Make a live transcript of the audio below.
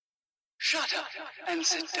Shut up and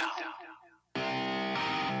sit down.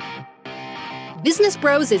 Business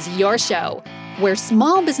Bros is your show, where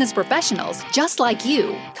small business professionals just like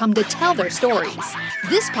you come to tell their stories.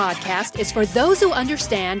 This podcast is for those who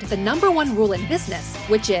understand the number one rule in business,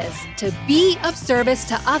 which is to be of service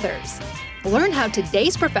to others. Learn how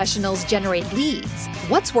today's professionals generate leads,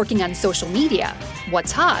 what's working on social media,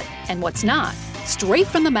 what's hot and what's not, straight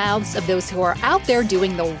from the mouths of those who are out there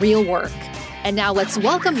doing the real work. And now let's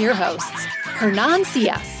welcome your hosts, Hernan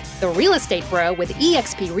Cias, the real estate bro with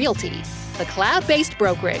eXp Realty, the cloud-based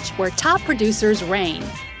brokerage where top producers reign,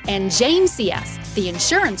 and James Cias, the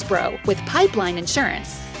insurance bro with Pipeline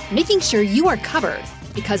Insurance, making sure you are covered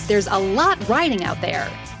because there's a lot riding out there.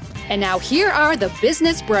 And now here are the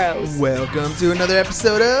Business Bros. Welcome to another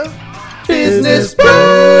episode of Business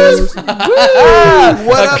Bros. What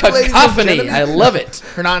up, ladies and cacophony. gentlemen? I love it.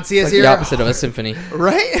 Hernan Cias Like here. the opposite of a symphony.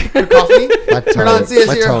 Right? Cacophony. My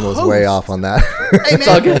tone was way off on that. Hey,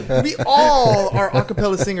 man, we all are a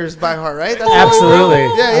cappella singers by heart, right? That's Absolutely.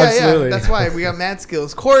 Yeah. Absolutely. That's why we got mad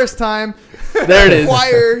skills. Chorus time. There it is.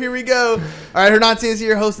 Choir. Here we go. All right, Hernan Cias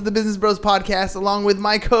here, host of the Business Bros podcast, along with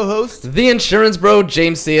my co-host. The insurance bro,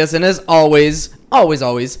 James Cias, and as always,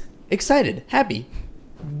 excited, happy.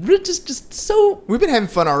 Just so... We've been having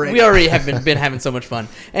fun already. We already have been having so much fun.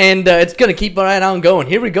 And it's going to keep right on going.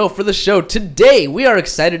 Here we go for the show. Today, we are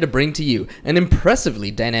excited to bring to you an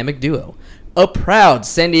impressively dynamic duo. A proud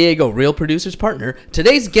San Diego Real Producers partner,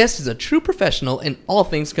 today's guest is a true professional in all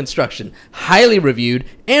things construction, highly reviewed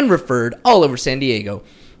and referred all over San Diego.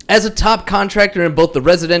 As a top contractor in both the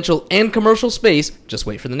residential and commercial space, just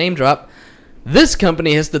wait for the name drop, this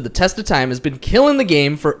company has stood the test of time, has been killing the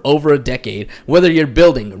game for over a decade. Whether you're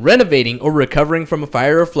building, renovating, or recovering from a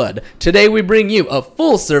fire or flood, today we bring you a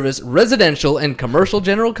full-service residential and commercial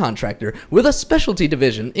general contractor with a specialty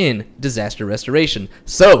division in disaster restoration.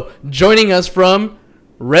 So, joining us from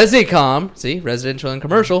Resicom, see, residential and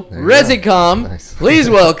commercial, Resicom, Nice. please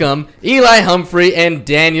welcome Eli Humphrey and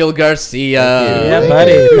Daniel Garcia. Yeah,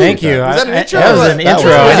 buddy. Thank you. Was that an intro? That was an That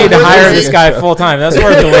intro. was I need to good. hire That was this an guy intro. full time. That's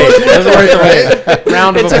worth the wait. That's worth the wait.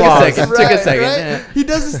 Round of It took a applause. second. Took a second, yeah. He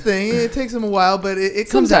does his thing. It takes him a while, but it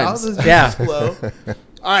comes Sometimes. out. The Yeah. juices flow.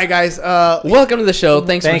 All right, guys. Welcome to the show.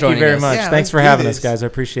 Thanks for Thank you joining very us. much. Yeah, Thanks let's for do having this. us, guys. I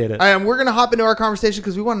appreciate it. We're going to hop into our conversation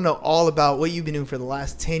because we want to know all about what you've been doing for the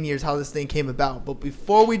last 10 years, how this thing came about. But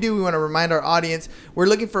before we do, we want to remind our audience, we're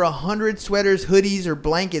looking for 100 sweaters, hoodies, or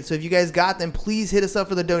blankets. So if you guys got them, please hit us up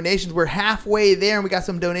for the donations. We're halfway there, and we got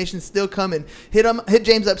some donations still coming. Hit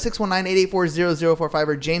James up, 619-884-0045,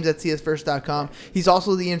 or james@csfirst.com. He's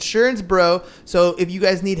also the insurance bro. So if you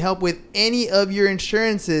guys need help with any of your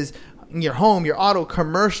insurances, your home, your auto,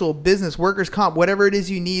 commercial, business, workers' comp, whatever it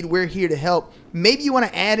is you need, we're here to help. Maybe you want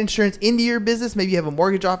to add insurance into your business. Maybe you have a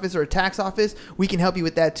mortgage office or a tax office. We can help you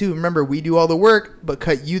with that too. Remember, we do all the work, but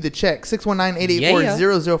cut you the check.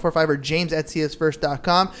 619-884-0045 or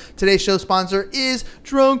james@csfirst.com. Today's show sponsor is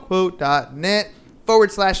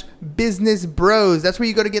DroneQuote.net/business bros. That's where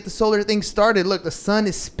you go to get the solar thing started. Look, the sun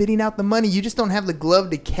is spitting out the money. You just don't have the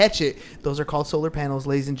glove to catch it. Those are called solar panels,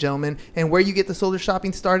 ladies and gentlemen. And where you get the solar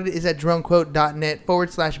shopping started is at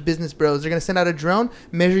DroneQuote.net/business bros. They're going to send out a drone,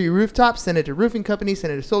 measure your rooftop, send it to roofing companies,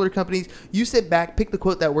 send it to solar companies. You sit back, pick the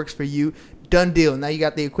quote that works for you. Done deal. Now you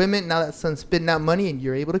got the equipment. Now that sun's spitting out money and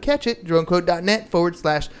you're able to catch it.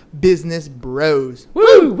 DroneQuote.net/business bros.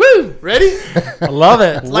 Woo, woo. Ready? I love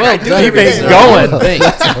it. like I do Keep every it day. going. Thanks.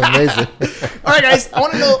 Amazing. All right, guys. I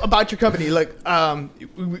want to know about your company. Look,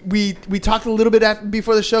 we talked a little bit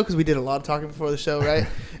before the show because we did a lot of talking before the show, right?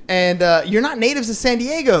 And you're not natives of San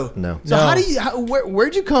Diego. No. So No.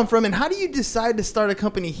 where'd you come from, and how do you decide to start a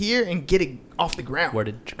company here and get it off the ground? Where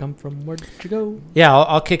did you come from? Where did you go? Yeah,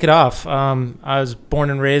 I'll kick it off. I was born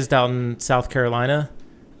and raised out in South Carolina,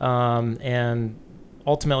 and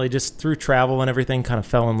ultimately just through travel and everything kind of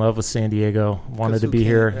fell in love with San Diego. Wanted 'Cause to who be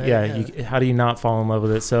here. can't, Yeah, right? how do you not fall in love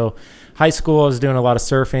with it? So high school, I was doing a lot of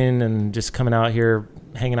surfing and just coming out here,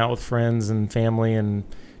 hanging out with friends and family and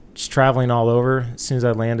just traveling all over. As soon as I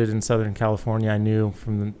landed in Southern California, I knew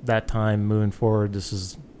from that time moving forward, this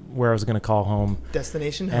is where I was going to call home.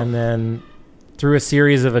 Destination. And then through a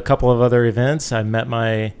series of a couple of other events, I met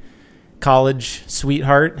my college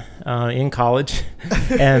sweetheart in college,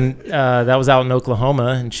 and that was out in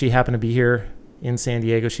Oklahoma, and she happened to be here in San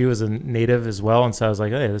Diego. She was a native as well, and so I was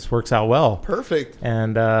like, hey, this works out well. Perfect.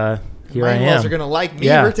 And here My I in-laws am. are gonna like me.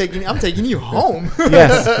 Yeah. I'm taking you home.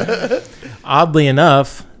 Yes. Oddly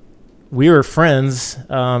enough, we were friends,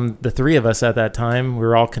 the three of us at that time. We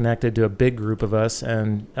were all connected to a big group of us,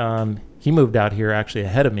 and he moved out here actually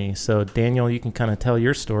ahead of me. So, Daniel, you can kind of tell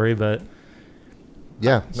your story, but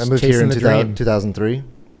Yeah, I moved here chasing in the dream. 2003.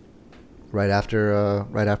 right after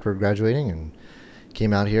graduating and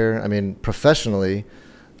came out here. I mean, professionally,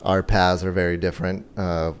 our paths are very different.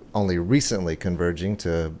 Only recently converging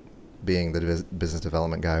to being the business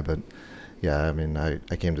development guy, but yeah, I mean, I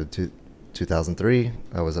came to 2003.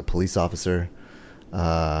 I was a police officer.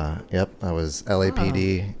 I was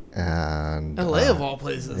LAPD and LA of all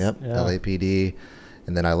places. Yep, yeah. LAPD,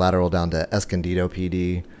 and then I lateraled down to Escondido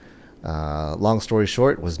PD. Long story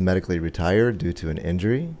short, was medically retired due to an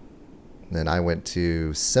injury. Then I went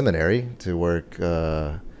to seminary to work,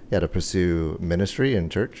 to pursue ministry in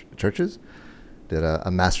churches. Did a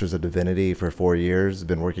Master's of Divinity for 4 years.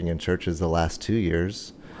 Been working in churches the last 2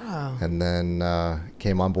 years. Wow. And then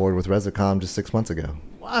came on board with Resicom just 6 months ago.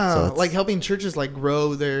 Wow. So like helping churches like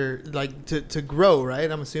grow their, like to grow,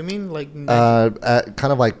 right? I'm assuming like.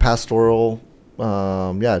 Kind of like pastoral,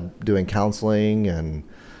 doing counseling and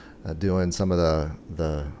doing some of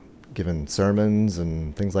the giving sermons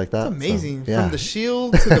and things like that. That's amazing. So, yeah. From the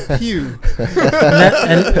shield to the pew.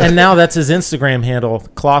 and now that's his Instagram handle,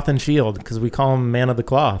 Cloth and Shield, because we call him Man of the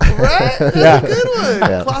Cloth. Right? That's a good one.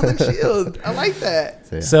 Yeah. Cloth and Shield. I like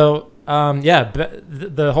that. So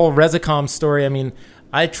the whole Resicom story, I mean,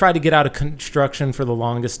 I tried to get out of construction for the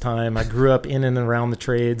longest time. I grew up in and around the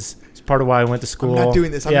trades. It's part of why I went to school. I'm not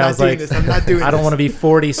doing this. I'm not doing this. I don't want to be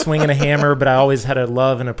 40 swinging a hammer, but I always had a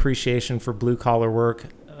love and appreciation for blue-collar work.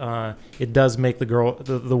 It does make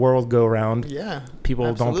the world go round. Yeah, people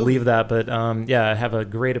absolutely. don't believe that, but I have a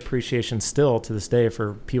great appreciation still to this day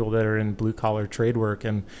for people that are in blue collar trade work,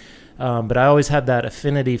 and but I always had that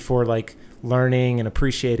affinity for like learning and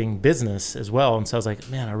appreciating business as well. And so I was like,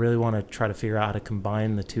 man, I really want to try to figure out how to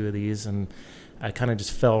combine the two of these, and I kind of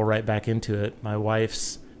just fell right back into it. My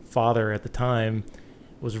wife's father at the time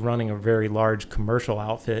was running a very large commercial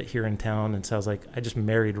outfit here in town, and so I was like, I just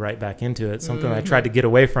married right back into it. Something I tried to get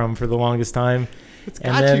away from for the longest time. It's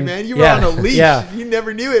got you, man. You were on a leash. Yeah. You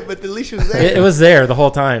never knew it, but the leash was there. It was there the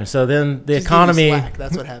whole time. So then the economy. Slack.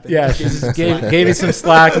 That's what happened. Yeah, she just gave me some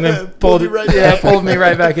slack and then pulled me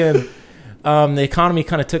right back in. The economy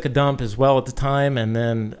kind of took a dump as well at the time, and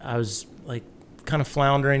then I was like kind of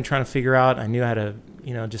floundering, trying to figure out. I knew how to,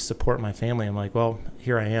 just support my family. I'm like, well,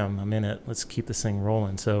 here I am. I'm in it. Let's keep this thing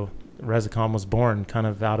rolling. So Resicom was born kind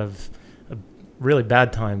of out of a really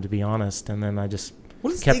bad time, to be honest. And then I just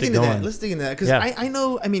kept it going. Let's dig into that. Because I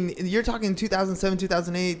know, I mean, you're talking 2007,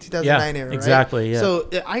 2008, 2009 era, right? Exactly, yeah. So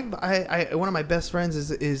I one of my best friends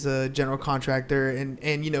is a general contractor.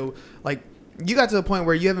 And like, you got to the point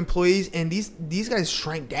where you have employees, and these guys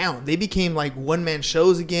shrank down. They became like one-man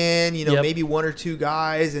shows again, maybe one or two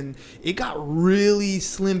guys, and it got really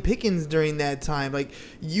slim pickings during that time. Like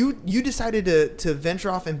you decided to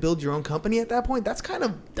venture off and build your own company at that point. That's kind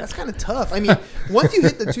of tough. I mean, once you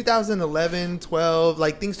hit the 2011, 12,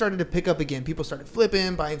 like things started to pick up again. People started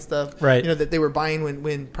flipping, buying stuff, right? That they were buying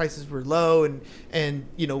when prices were low, and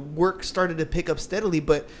work started to pick up steadily.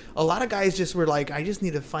 But a lot of guys just were like, I just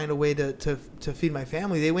need to find a way to feed my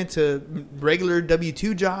family. They went to regular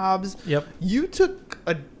W-2 jobs. Yep. You took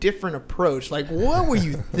a different approach. Like, what were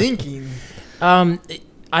you thinking?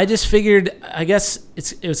 I just figured, I guess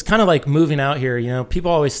it was kind of like moving out here.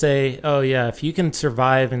 People always say, oh yeah, if you can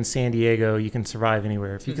survive in San Diego, you can survive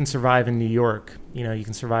anywhere. If you can survive in New York, you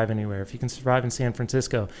can survive anywhere. If you can survive in San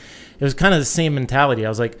Francisco. It was kind of the same mentality. I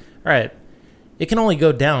was like, all right, it can only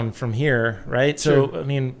go down from here, right? Sure. So, I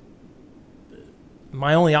mean,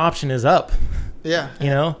 my only option is up. Yeah.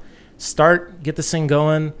 Get this thing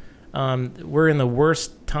going. We're in the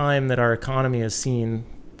worst time that our economy has seen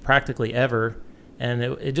practically ever, and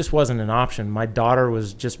it just wasn't an option. My daughter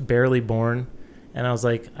was just barely born, and I was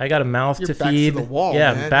like, I got a mouth to feed. Backs to the wall,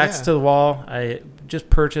 yeah, man. Backs to the wall. I just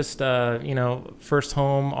purchased, first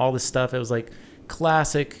home, all this stuff. It was like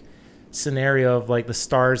classic scenario of like the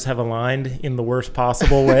stars have aligned in the worst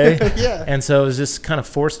possible way. Yeah. And so it was just kind of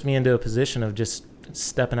forced me into a position of just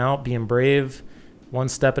stepping out, being brave, one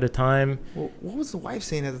step at a time. Well, what was the wife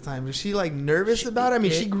saying at the time? Was she like nervous about it? I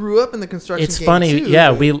mean, she grew up in the construction It's game funny. too,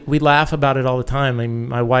 Yeah, but we laugh about it all the time. I mean,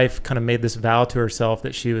 my wife kind of made this vow to herself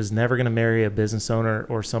that she was never going to marry a business owner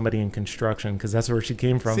or somebody in construction, because that's where she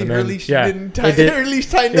came from. See, and her then, leash didn't tighten. Her leash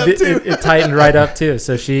tightened up too. It tightened right up too.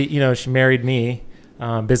 So she married me,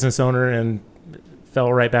 business owner, and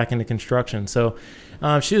fell right back into construction. So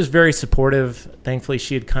she was very supportive. Thankfully,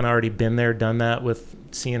 she had kind of already been there, done that, with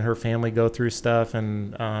seeing her family go through stuff,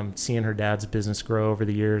 and seeing her dad's business grow over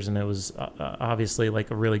the years. And it was obviously like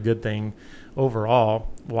a really good thing overall,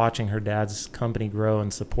 watching her dad's company grow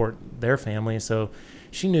and support their family. So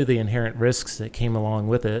she knew the inherent risks that came along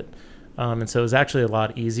with it. And so it was actually a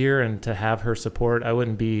lot easier, and to have her support, I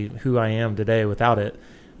wouldn't be who I am today without it.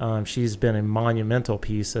 she's been a monumental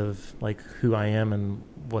piece of like who I am and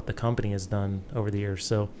what the company has done over the years.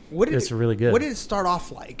 So it's really good. What did it start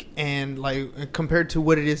off like, and like compared to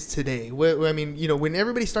what it is today? I mean, when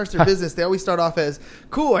everybody starts their business, they always start off as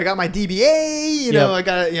cool. I got my DBA,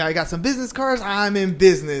 I got some business cards. I'm in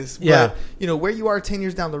business. But, where you are 10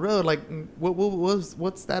 years down the road, like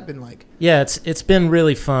what's that been like? Yeah, it's been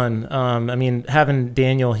really fun. I mean, having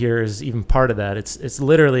Daniel here is even part of that. It's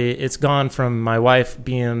literally, it's gone from my wife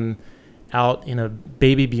being out in a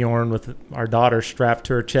baby Bjorn with our daughter strapped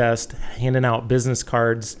to her chest, handing out business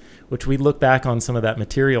cards, which we look back on some of that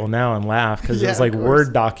material now and laugh because it was like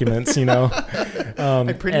Word documents,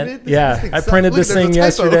 I printed it? Yeah, I printed this thing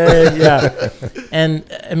yesterday. Yeah. And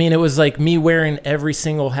I mean, it was like me wearing every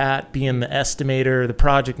single hat, being the estimator, the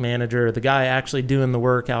project manager, the guy actually doing the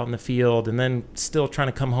work out in the field, and then still trying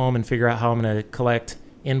to come home and figure out how I'm going to collect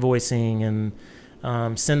invoicing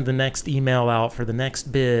and send the next email out for the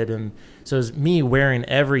next bid. And so it was me wearing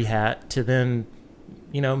every hat to then,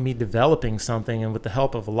 me developing something. And with the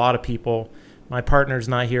help of a lot of people, my partner's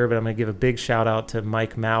not here, but I'm going to give a big shout out to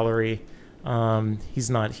Mike Mallory.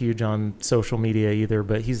 He's not huge on social media either,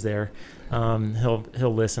 but he's there. He'll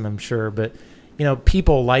listen, I'm sure. But,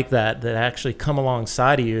 people like that actually come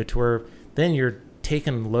alongside of you to where then you're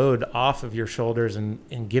taking load off of your shoulders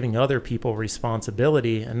and giving other people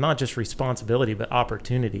responsibility, and not just responsibility, but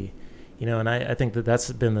opportunity, and I think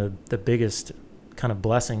that's been the biggest kind of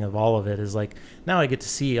blessing of all of it, is like now I get to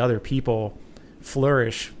see other people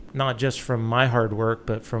flourish, not just from my hard work,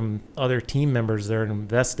 but from other team members that are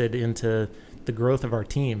invested into the growth of our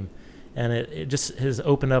team. And it just has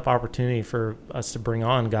opened up opportunity for us to bring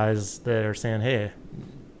on guys that are saying, hey,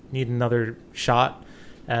 need another shot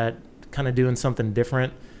at kind of doing something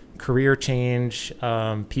different, career change,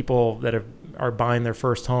 people that are buying their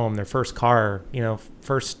first home, their first car,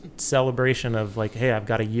 first celebration of like, hey, I've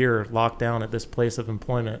got a year locked down at this place of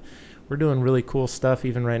employment. We're doing really cool stuff.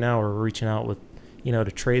 Even right now, we're reaching out with, to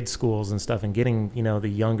trade schools and stuff and getting, the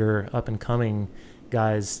younger up and coming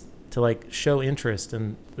guys to like show interest.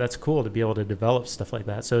 And that's cool to be able to develop stuff like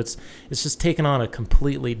that. So it's just taken on a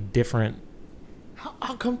completely different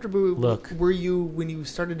How comfortable were you when you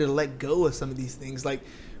started to let go of some of these things? Like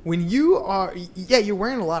when you're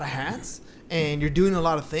wearing a lot of hats and you're doing a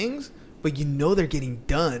lot of things, but they're getting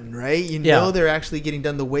done, right? They're actually getting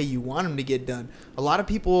done the way you want them to get done. A lot of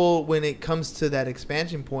people, when it comes to that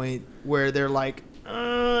expansion point where they're like,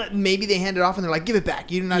 maybe they hand it off and they're like, give it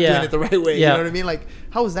back. You're not doing it the right way. You know what I mean? Like,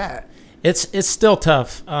 how was that? It's still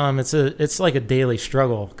tough. It's like a daily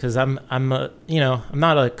struggle because I'm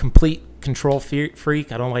not a complete control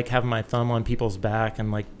freak. I don't like having my thumb on people's back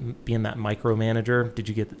and like being that micromanager. Did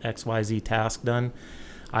you get the XYZ task done?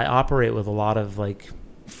 I operate with a lot of like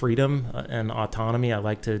freedom and autonomy. I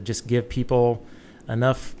like to just give people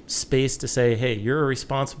enough space to say, hey, you're a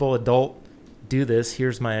responsible adult. Do this.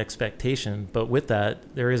 Here's my expectation. But with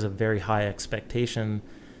that, there is a very high expectation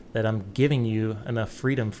that I'm giving you enough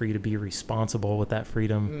freedom for you to be responsible with that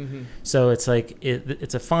freedom. Mm-hmm. So it's like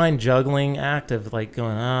it's a fine juggling act of like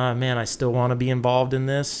going, man, I still want to be involved in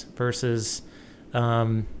this versus,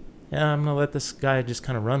 I'm going to let this guy just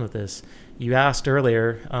kind of run with this. You asked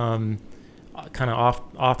earlier, kind of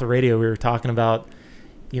off the radio, we were talking about,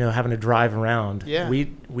 having to drive around. Yeah.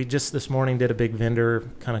 We just this morning did a big vendor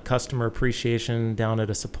kind of customer appreciation down at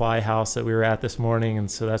a supply house that we were at this morning. And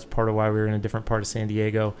so that's part of why we were in a different part of San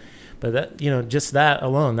Diego. But that, just that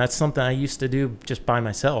alone, that's something I used to do just by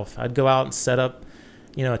myself. I'd go out and set up,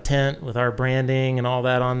 a tent with our branding and all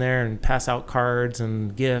that on there and pass out cards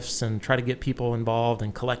and gifts and try to get people involved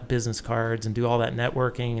and collect business cards and do all that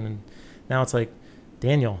networking. And now it's like,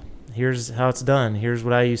 Daniel, here's how it's done. Here's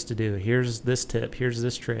what I used to do. Here's this tip. Here's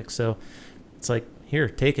this trick. So it's like, here,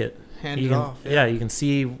 take it. Hand it off. Yeah, you can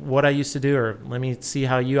see what I used to do, or let me see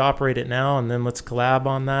how you operate it now, and then let's collab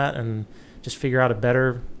on that and just figure out a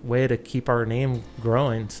better way to keep our name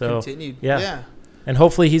growing. So continued. Yeah. And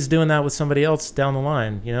hopefully he's doing that with somebody else down the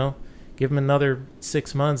line, Give him another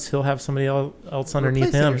 6 months, he'll have somebody else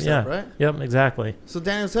underneath him. Yourself, right? Yep, exactly. So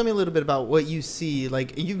Daniel, tell me a little bit about what you see.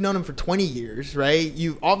 Like, you've known him for 20 years, right?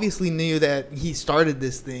 You obviously knew that he started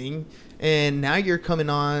this thing, and now you're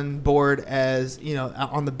coming on board as,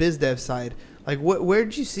 on the biz dev side. Like, where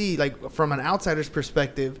did you see, like, from an outsider's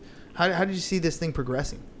perspective, how did you see this thing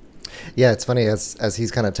progressing? Yeah, it's funny as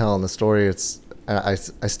he's kind of telling the story. I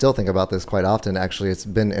still think about this quite often. Actually, it's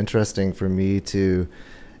been interesting for me to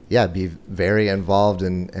be very involved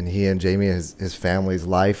in he and Jamie, his family's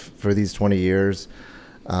life for these 20 years.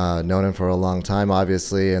 Known him for a long time,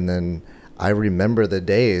 obviously. And then I remember the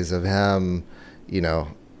days of him,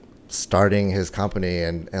 starting his company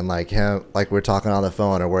and like him, like we're talking on the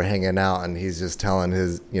phone or we're hanging out and he's just telling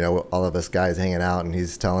his, all of us guys hanging out and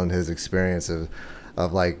he's telling his experience of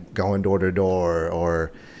like going door to door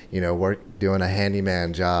or, doing a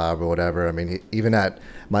handyman job or whatever. I mean, even at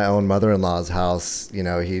my own mother-in-law's house,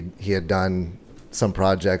 he had done some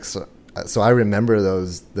projects. So I remember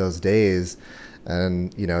those days,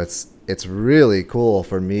 and it's really cool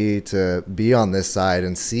for me to be on this side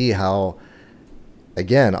and see how,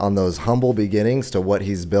 again, on those humble beginnings to what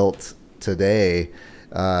he's built today,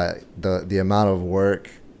 the amount of work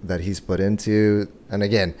that he's put into, and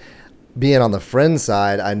again, being on the friend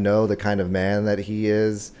side, I know the kind of man that he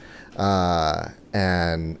is,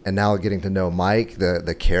 and now getting to know Mike,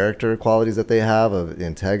 the character qualities that they have of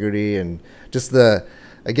integrity and just the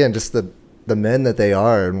men that they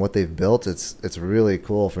are and what they've built. It's really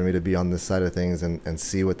cool for me to be on this side of things and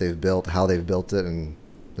see what they've built, how they've built it, and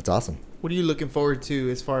it's awesome. What are you looking forward to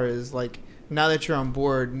as far as like now that you're on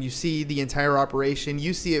board and you see the entire operation,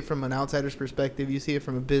 you see it from an outsider's perspective, you see it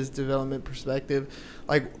from a biz development perspective,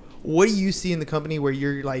 like what do you see in the company where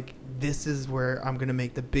you're like, this is where I'm going to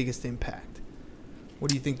make the biggest impact? What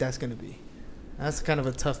do you think that's going to be? That's kind of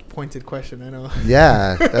a tough, pointed question, I know.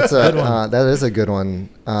 Yeah, that's that is a good one.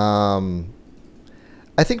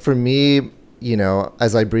 I think for me,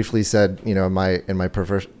 as I briefly said, in my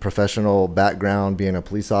professional background, being a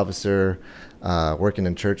police officer, working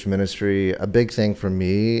in church ministry, a big thing for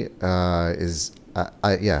me is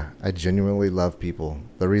I genuinely love people.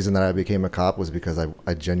 The reason that I became a cop was because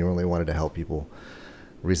I genuinely wanted to help people.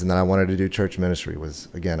 The reason that I wanted to do church ministry was,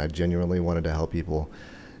 again, I genuinely wanted to help people.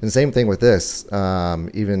 And same thing with this,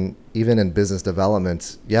 even in business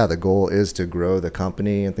development, the goal is to grow the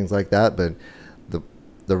company and things like that. But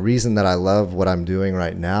the reason that I love what I'm doing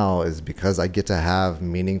right now is because I get to have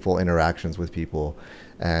meaningful interactions with people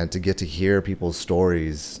and to get to hear people's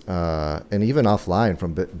stories, and even offline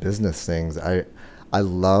from business things. I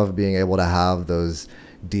love being able to have those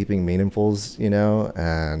deeping meaningfuls,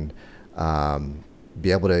 and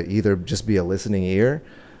be able to either just be a listening ear,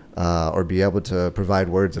 or be able to provide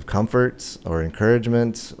words of comfort or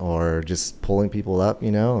encouragement or just pulling people up,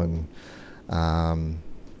 and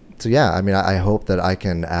so I hope that I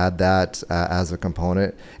can add that as a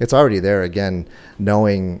component. It's already there. Again,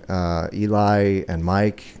 knowing Eli and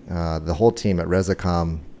Mike, the whole team at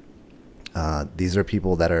Resicom, these are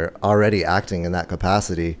people that are already acting in that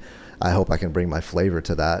capacity. I hope I can bring my flavor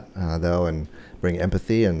to that, though, and bring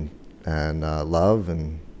empathy and love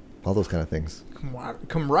and all those kind of things.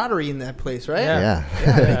 Camaraderie in that place, right? Yeah.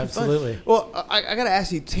 Absolutely. Well, I got to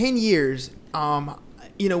ask you, 10 years,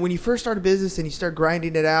 when you first start a business and you start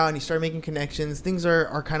grinding it out and you start making connections, things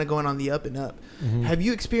are kind of going on the up and up. Mm-hmm. Have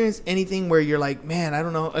you experienced anything where you're like, man, I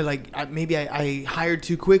don't know, like maybe I hired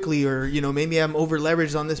too quickly, or, maybe I'm over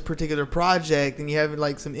leveraged on this particular project and you have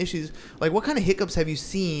like some issues? Like what kind of hiccups have you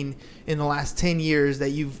seen in the last 10 years that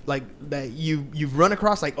you've run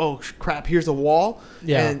across, like, oh crap, here's a wall?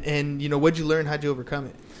 Yeah. And what'd you learn? How'd you overcome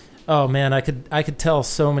it? Oh man, I could tell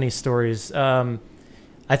so many stories.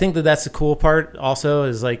 I think that's the cool part also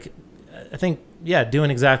is like, I think, doing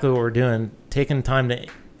exactly what we're doing, taking time to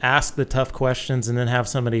ask the tough questions and then have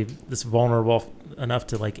somebody that's vulnerable enough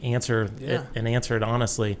to like answer it and answer it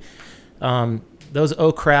honestly. Those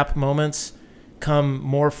oh crap moments come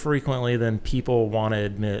more frequently than people want to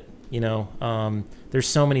admit. There's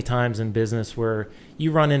so many times in business where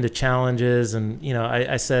you run into challenges, and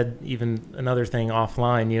I said even another thing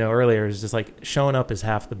offline earlier is just like showing up is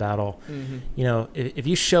half the battle. Mm-hmm. If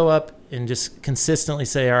you show up and just consistently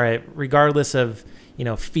say, all right, regardless of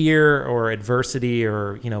fear or adversity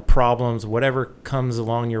or problems, whatever comes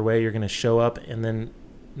along your way, you're going to show up, and then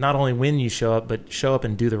not only when you show up, but show up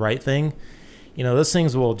and do the right thing. Those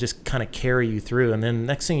things will just kind of carry you through, and then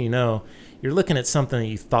next thing you know, you're looking at something that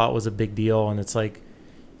you thought was a big deal, and it's like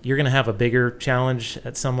you're going to have a bigger challenge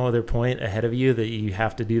at some other point ahead of you that you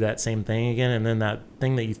have to do that same thing again, and then that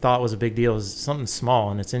thing that you thought was a big deal is something small,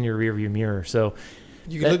 and it's in your rearview mirror. So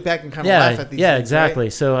you can look back and kind of laugh at these things, exactly.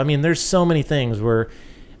 Right? So, there's so many things where,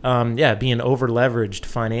 being over-leveraged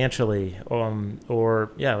financially, or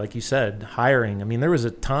like you said, hiring. There was a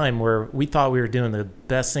time where we thought we were doing the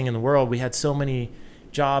best thing in the world. We had so many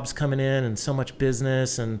jobs coming in and so much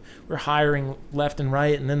business, and we're hiring left and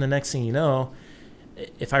right. And then the next thing you know,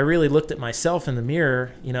 if I really looked at myself in the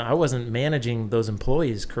mirror, I wasn't managing those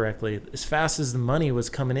employees correctly. As fast as the money was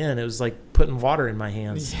coming in, it was like putting water in my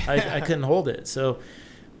hands. Yeah. I couldn't hold it. So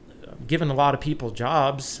I'm giving a lot of people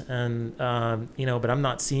jobs, and but I'm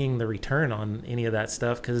not seeing the return on any of that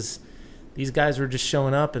stuff because these guys were just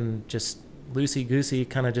showing up and just loosey-goosey,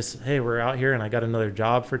 kind of just, hey, we're out here and I got another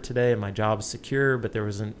job for today and my job's secure, but there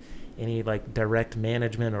wasn't any like direct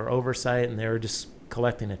management or oversight, and they were just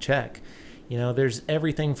collecting a check. You know, there's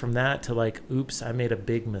everything from that to like, oops, I made a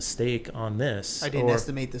big mistake on this. I didn't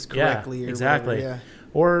estimate this correctly. Yeah, or exactly. Whatever, yeah.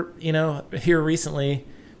 Or, you know, here recently,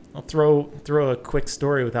 I'll throw a quick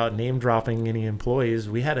story without name dropping any employees.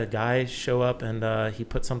 We had a guy show up and he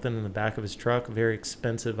put something in the back of his truck, a very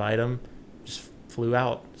expensive item, just flew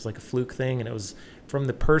out. It was like a fluke thing, and it was from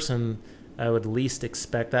the person I would least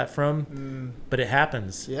expect that from. But it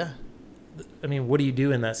happens. Yeah. I mean, what do you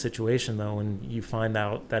do in that situation, though, when you find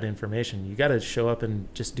out that information? You got to show up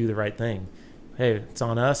and just do the right thing. Hey, it's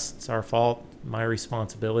on us. It's our fault. My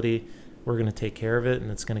responsibility. We're going to take care of it,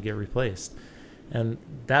 and it's going to get replaced. And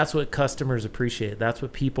that's what customers appreciate. That's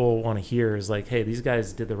what people want to hear is like, hey, these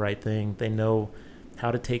guys did the right thing. They know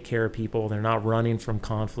how to take care of people. They're not running from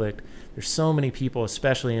conflict. There's so many people,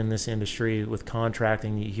 especially in this industry with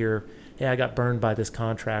contracting, you hear, hey, I got burned by this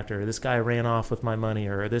contractor. This guy ran off with my money,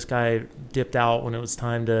 or this guy dipped out when it was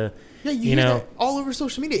time to, Yeah, you you hear know, that all over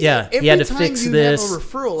social media. Yeah, Every he had to time fix you this. have a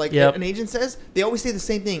referral, like Yep. an agent says, they always say the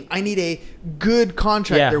same thing. I need a good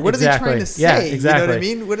contractor. Yeah, What exactly. are they trying to say? Yeah, You know what exactly. I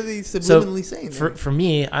mean? What are they subliminally saying? there? For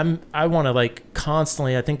me, I want to like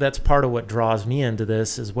constantly, I think that's part of what draws me into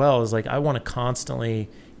this as well, is like I want to constantly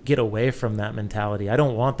get away from that mentality. I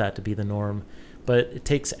don't want that to be the norm, but it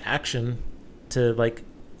takes action to like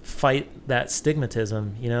fight that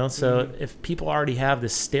stigmatism, you know? So if people already have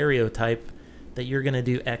this stereotype that you're going to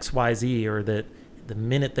do X, Y, Z, or that the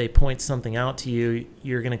minute they point something out to you,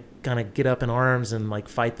 you're going to kind of get up in arms and like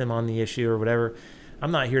fight them on the issue or whatever.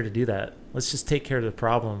 I'm not here to do that. Let's just take care of the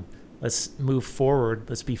problem. Let's move forward.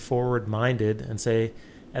 Let's be forward minded and say,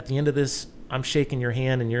 at the end of this, I'm shaking your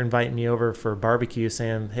hand and you're inviting me over for a barbecue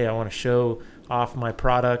saying, hey, I want to show off my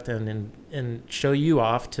product and show you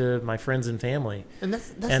off to my friends and family. And that's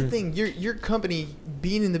the thing. Your company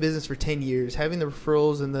being in the business for 10 years, having the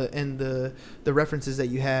referrals and the references that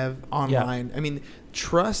you have online. Yeah. I mean,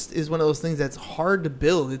 trust is one of those things that's hard to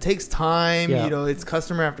build. It takes time. Yeah. You know, it's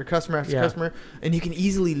customer after customer after customer, and you can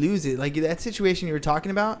easily lose it. Like that situation you were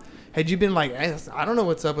talking about. Had you been like, I don't know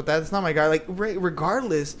what's up with that. It's not my guy. Like,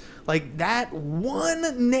 regardless, like that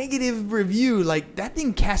one negative review, like that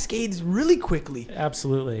thing cascades really quickly.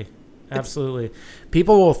 Absolutely.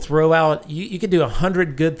 People will throw out, you could do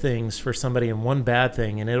 100 good things for somebody and one bad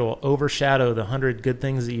thing, and it'll overshadow the 100 good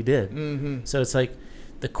things that you did. Mm-hmm. So it's like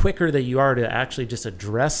the quicker that you are to actually just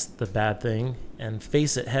address the bad thing and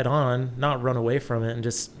face it head on, not run away from it and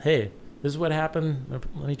just, hey, this is what happened.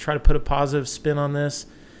 Let me try to put a positive spin on this.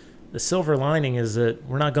 The silver lining is that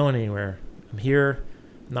we're not going anywhere. I'm here.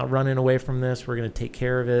 I'm not running away from this. We're going to take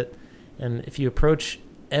care of it. And if you approach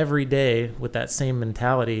every day with that same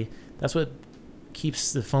mentality, that's what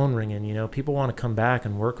keeps the phone ringing. You know, people want to come back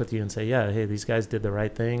and work with you and say, yeah, hey, these guys did the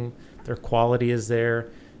right thing. Their quality is there.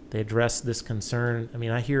 They addressed this concern. I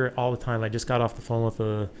mean, I hear it all the time. I just got off the phone with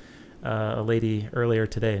a lady earlier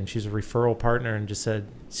today, and she's a referral partner, and just said,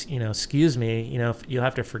 you know, excuse me, you know, you'll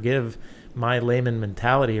have to forgive my layman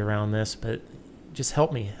mentality around this, but just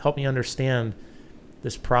help me understand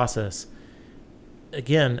this process.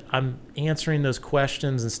 Again, I'm answering those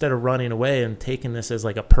questions instead of running away and taking this as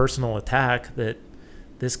like a personal attack that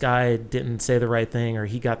this guy didn't say the right thing or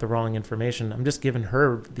he got the wrong information. I'm just giving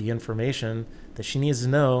her the information that she needs to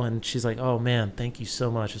know, and she's like, oh man, thank you so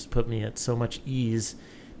much. It's put me at so much ease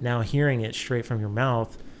now hearing it straight from your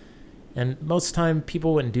mouth. And most of the time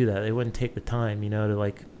people wouldn't do that. They wouldn't take the time, you know, to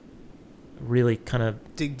like really kind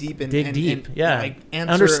of dig deep and like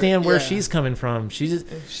answer, understand where she's coming from. She's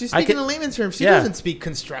speaking in layman's terms. She doesn't speak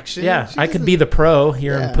construction. I could be the pro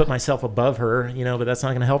here and put myself above her, you know, but that's not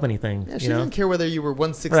going to help anything. Yeah, she doesn't care whether you were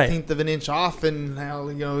 1/16 of an inch off and how,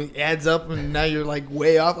 you know, it adds up and now you're like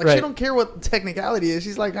way off. Like she don't care what the technicality is.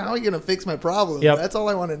 She's like, how are you going to fix my problem? Yep. That's all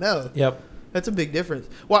I want to know. Yep. That's a big difference.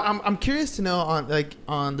 Well, I'm curious to know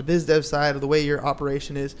on the biz dev side of the way your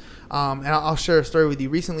operation is, and I'll share a story with you.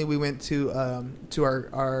 Recently, we went to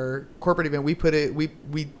our corporate event.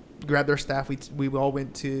 We grabbed our staff. We all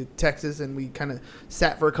went to Texas and we kind of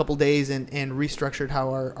sat for a couple days and restructured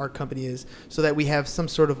how our company is so that we have some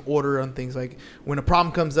sort of order on things. Like when a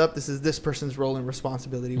problem comes up, this is this person's role and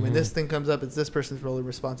responsibility. When this thing comes up, it's this person's role and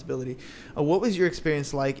responsibility. What was your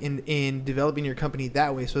experience like in developing your company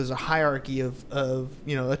that way? So there's a hierarchy of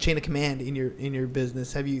you know, a chain of command in your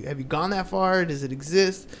business. Have you gone that far? Does it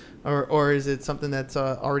exist? Or is it something that's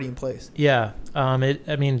already in place? Yeah. I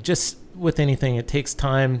mean, just with anything, it takes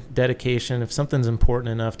time, dedication. If something's important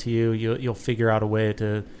enough to you, you'll figure out a way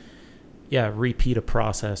to, repeat a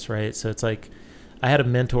process, right? So it's like, I had a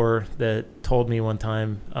mentor that told me one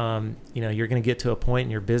time, you know, you're going to get to a point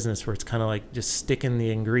in your business where it's kind of like just sticking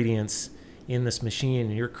the ingredients in this machine,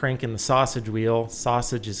 and you're cranking the sausage wheel,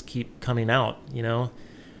 sausages keep coming out, you know.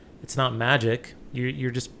 It's not magic.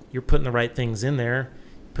 You're putting the right things in there.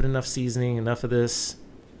 Put enough seasoning, enough of this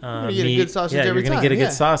You're gonna get a meat. good sausage every you're gonna time, get a yeah.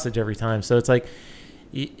 good sausage every time. So it's like,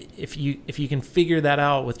 if you can figure that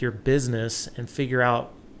out with your business and figure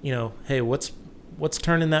out, you know, hey, what's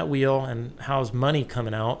turning that wheel and how's money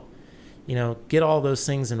coming out, you know, get all those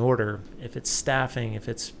things in order. If it's staffing, if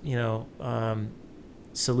it's, you know,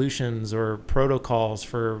 solutions or protocols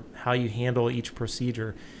for how you handle each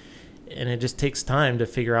procedure. And it just takes time to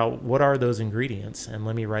figure out what are those ingredients, and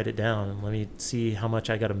let me write it down, and let me see how much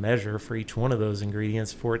I got to measure for each one of those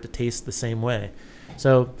ingredients for it to taste the same way.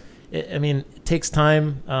 So, it takes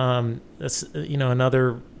time. That's, you know,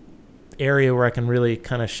 another area where I can really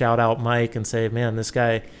kind of shout out Mike and say, man, this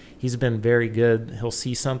guy, he's been very good. He'll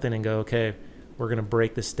see something and go, okay, we're going to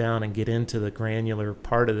break this down and get into the granular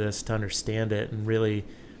part of this to understand it and really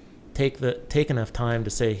take enough time to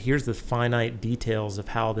say, here's the finite details of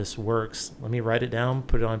how this works. Let me write it down,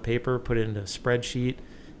 put it on paper, put it into a spreadsheet,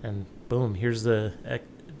 and boom, here's the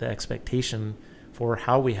expectation for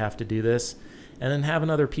how we have to do this. And then having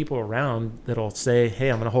other people around that'll say, hey,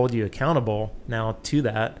 I'm going to hold you accountable now to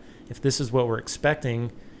that. If this is what we're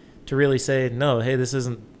expecting, to really say, no, hey, this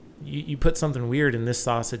isn't, you put something weird in this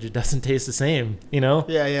sausage, it doesn't taste the same, you know?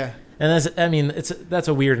 Yeah. And that's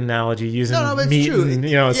a weird analogy, using No, but it's meat true. and,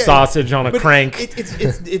 you know, Yeah, sausage on a but crank.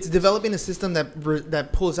 It's developing a system that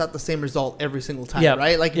pulls out the same result every single time, Yep.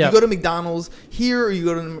 right? Like if Yep. you go to McDonald's here or you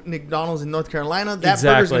go to McDonald's in North Carolina, that burger's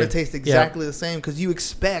Exactly. going to taste exactly the same because you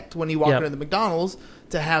expect when you walk Yep. into the McDonald's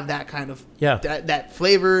to have that kind of Yeah. that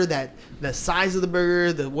flavor, that the size of the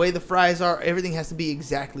burger, the way the fries are, everything has to be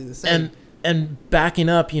exactly the same. And backing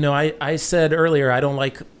up, you know, I said earlier, I don't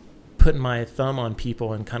like putting my thumb on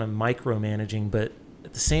people and kind of micromanaging, but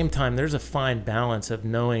at the same time, there's a fine balance of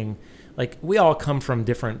knowing, like, we all come from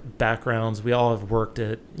different backgrounds. We all have worked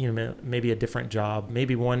at, you know, maybe a different job.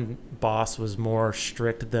 Maybe one boss was more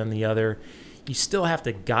strict than the other. You still have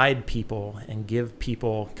to guide people and give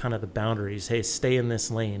people kind of the boundaries. Hey, stay in this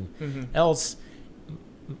lane. Mm-hmm. Else,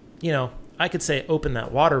 you know, I could say open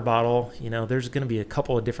that water bottle. You know, there's going to be a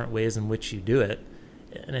couple of different ways in which you do it.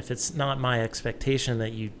 And if it's not my expectation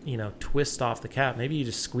that you know, twist off the cap, maybe you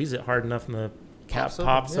just squeeze it hard enough and the cap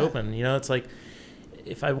pops open. You know, it's like,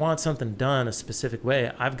 if I want something done a specific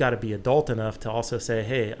way, I've got to be adult enough to also say,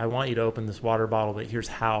 hey, I want you to open this water bottle, but here's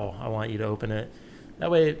how I want you to open it.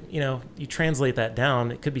 That way, you know, you translate that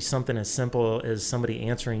down. It could be something as simple as somebody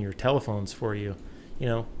answering your telephones for you. You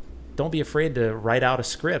know, don't be afraid to write out a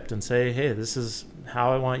script and say, hey, this is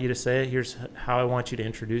how I want you to say it. Here's how I want you to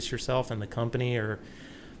introduce yourself and the company or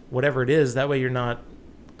whatever it is. That way you're not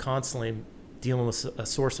constantly dealing with a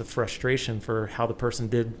source of frustration for how the person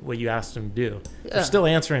did what you asked them to do. Yeah. They're still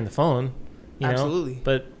answering the phone, you know, Absolutely.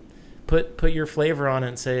 but put your flavor on it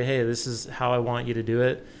and say, hey, this is how I want you to do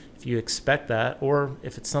it. If you expect that, or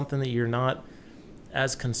if it's something that you're not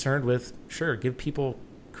as concerned with, sure, give people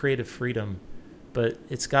creative freedom, but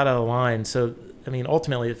it's got to align. So, I mean,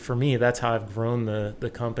 ultimately for me, that's how I've grown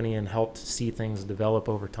the company and helped see things develop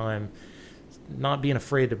over time. Not being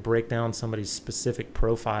afraid to break down somebody's specific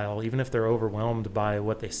profile, even if they're overwhelmed by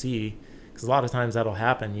what they see, because a lot of times that'll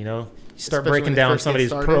happen. You know, you start Especially breaking when they down first get somebody's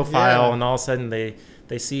started, profile, yeah. and all of a sudden they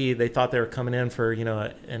thought they were coming in for, you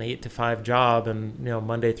know, an 8 to 5 job, and, you know,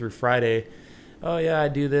 Monday through Friday, oh yeah, I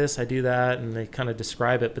do this, I do that, and they kind of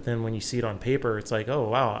describe it. But then when you see it on paper, it's like, oh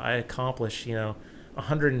wow, I accomplished, you know,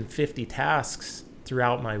 150 tasks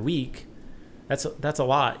throughout my week. That's a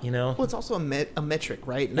lot, you know. Well, it's also a metric,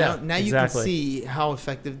 right? Yeah, Now you exactly. can see how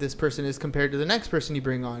effective this person is compared to the next person you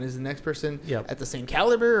bring on. Is the next person Yep. at the same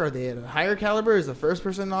caliber? Are they at a higher caliber? Is the first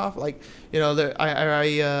person off? Like, you know,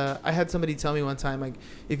 I had somebody tell me one time, like,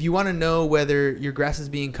 if you want to know whether your grass is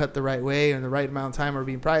being cut the right way or in the right amount of time or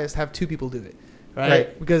being priced, have 2 people do it.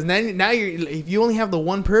 Right? Because now if you only have the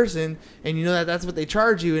one person and you know that that's what they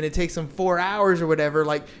charge you and it takes them 4 hours or whatever,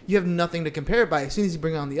 like, you have nothing to compare it by. As soon as you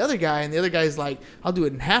bring on the other guy and the other guy's like, I'll do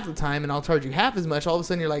it in half the time and I'll charge you half as much, all of a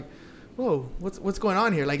sudden you're like, whoa, what's going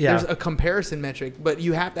on here? Like, Yeah. there's a comparison metric, but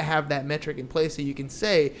you have to have that metric in place so you can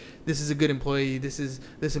say, this is a good employee,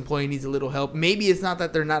 this employee needs a little help. Maybe it's not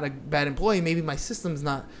that they're not a bad employee, maybe my system's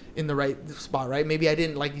not in the right spot, right? Maybe I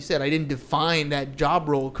didn't, like you said, I didn't define that job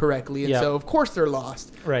role correctly, and Yeah. so of course they're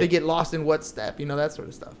lost. Right. They get lost in what step, you know, that sort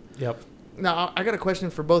of stuff. Yep. Now, I got a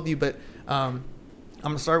question for both of you, but I'm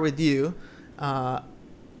going to start with you.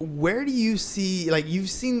 where do you see, like, you've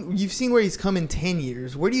seen where he's come in 10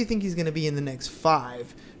 years. Where do you think he's going to be in the next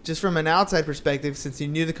 5? Just from an outside perspective, since you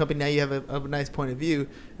knew the company, now you have a nice point of view.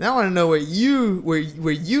 And I want to know where you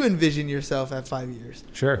envision yourself at 5 years.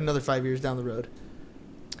 Sure. Another 5 years down the road.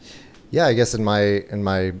 Yeah, I guess in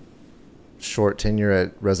my short tenure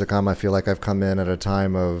at Resicom, I feel like I've come in at a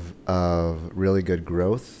time of really good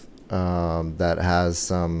growth that has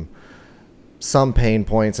some pain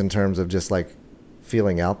points in terms of just like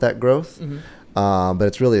feeling out that growth. Mm-hmm. But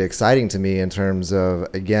it's really exciting to me in terms of,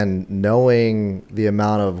 again, knowing the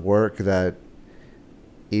amount of work that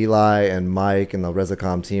Eli and Mike and the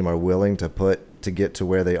Resicom team are willing to put to get to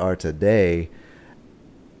where they are today.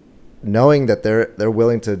 Knowing that they're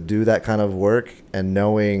willing to do that kind of work, and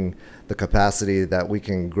knowing the capacity that we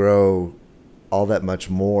can grow all that much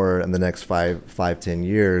more in the next 5-10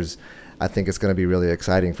 years, I think it's going to be really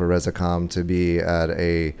exciting for Resicom to be at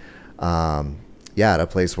at a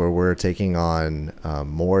place where we're taking on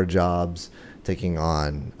more jobs, taking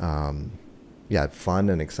on fun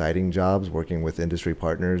and exciting jobs, working with industry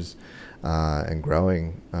partners and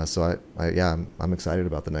growing. So I'm excited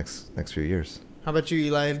about the next few years. How about you,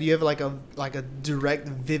 Eli? Do you have like a direct,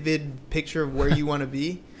 vivid picture of where you want to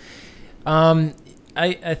be?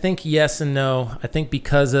 I think yes and no. I think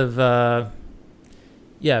because of some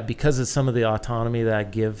of the autonomy that I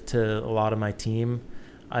give to a lot of my team.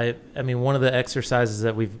 I mean, one of the exercises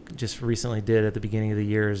that we've just recently did at the beginning of the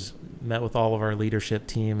year is met with all of our leadership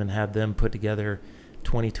team and had them put together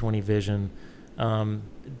 2020 vision.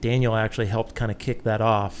 Daniel actually helped kind of kick that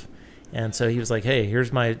off. And so he was like, hey,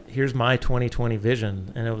 here's my 2020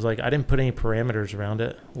 vision. And it was like, I didn't put any parameters around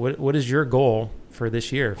it. What is your goal for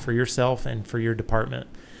this year, for yourself and for your department?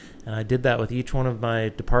 And I did that with each one of my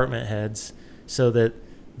department heads so that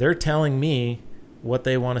they're telling me what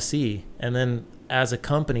they want to see. And then as a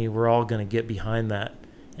company, we're all going to get behind that.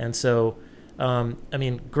 And so,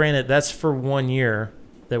 granted, that's for 1 year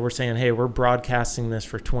that we're saying, hey, we're broadcasting this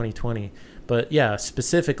for 2020. But yeah,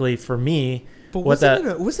 specifically for me,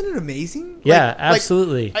 wasn't it amazing? Yeah,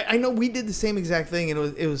 absolutely. I know we did the same exact thing,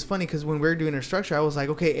 and it was funny because when we were doing our structure, I was like,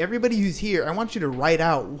 okay, everybody who's here, I want you to write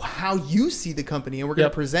out how you see the company, and we're going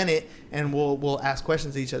to present it, and we'll ask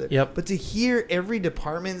questions to each other. Yep. But to hear every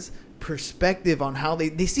department's perspective on how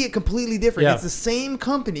they see it completely different. Yeah. It's the same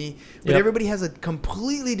company, but everybody has a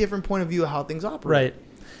completely different point of view of how things operate. Right.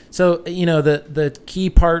 So, the key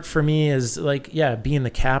part for me is like, being the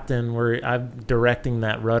captain where I'm directing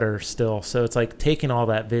that rudder still. So it's like taking all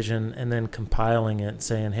that vision and then compiling it and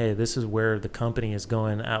saying, hey, this is where the company is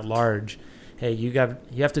going at large. Hey, you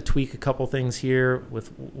have to tweak a couple things here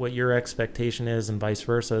with what your expectation is and vice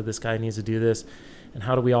versa. This guy needs to do this. And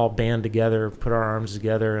how do we all band together, put our arms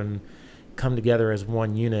together, and come together as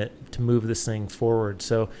one unit to move this thing forward?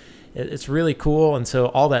 So it's really cool. And so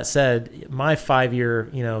all that said, my 5-year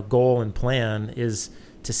goal and plan is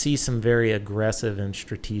to see some very aggressive and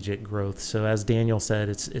strategic growth. So as Daniel said,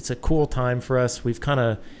 it's a cool time for us. We've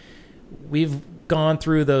gone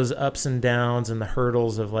through those ups and downs and the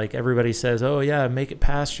hurdles of like everybody says, oh yeah, make it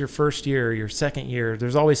past your first year, your second year.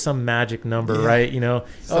 There's always some magic number, right?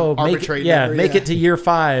 Make it to year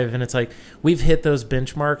 5. And it's like, we've hit those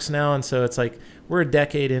benchmarks now. And so it's like, we're a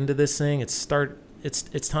decade into this thing. It's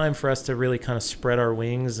time for us to really kind of spread our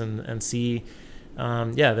wings and see,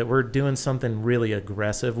 that we're doing something really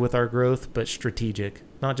aggressive with our growth, but strategic.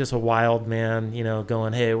 Not just a wild man,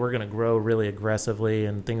 going, hey, we're going to grow really aggressively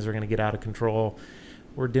and things are going to get out of control.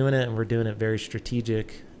 We're doing it, and we're doing it very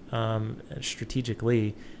strategically,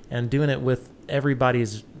 and doing it with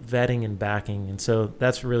everybody's vetting and backing. And so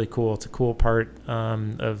that's really cool. It's a cool part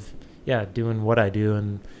of doing what I do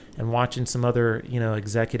and watching some other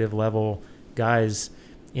executive level guys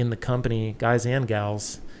in the company, guys and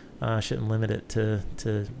gals. Shouldn't limit it to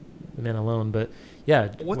men alone, but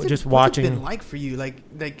what's it been like for you? Like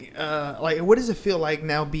what does it feel like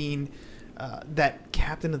now being that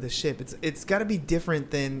captain of the ship? It's got to be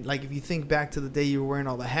different than like if you think back to the day you were wearing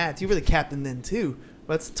all the hats. You were the captain then too,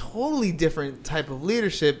 but it's totally different type of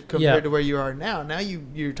leadership compared to where you are now. Now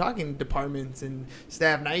you're talking departments and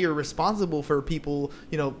staff. Now you're responsible for people,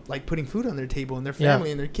 like putting food on their table and their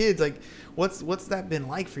family and their kids. Like what's that been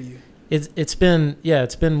like for you? It's been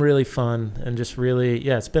really fun and just really,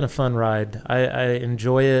 it's been a fun ride. I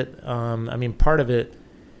enjoy it. Part of it,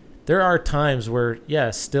 there are times where,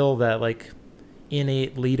 still that like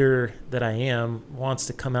innate leader that I am wants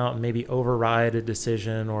to come out and maybe override a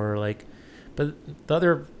decision or like, but the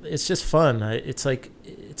other, it's just fun. It's like,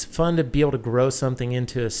 it's fun to be able to grow something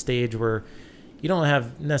into a stage where, you don't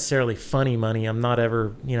have necessarily funny money. I'm not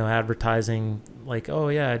ever, advertising like, oh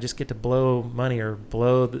yeah, I just get to blow money or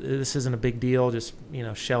this isn't a big deal. Just,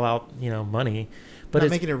 shell out, money. But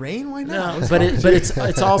not making it rain? Why not? No, but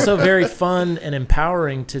it's also very fun and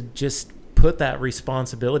empowering to just put that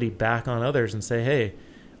responsibility back on others and say, hey,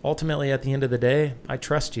 ultimately at the end of the day, I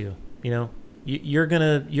trust you. You're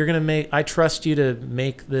gonna make. I trust you to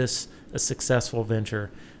make this a successful venture.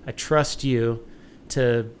 I trust you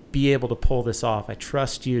to be able to pull this off. I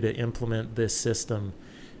trust you to implement this system.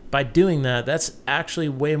 By doing that, that's actually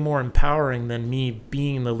way more empowering than me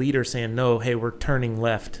being the leader saying, no, hey, we're turning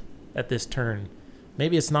left at this turn.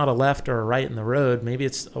 Maybe it's not a left or a right in the road. Maybe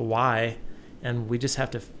it's a Y, and we just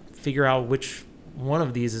have to figure out which one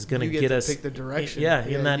of these is going to get us. Pick the direction.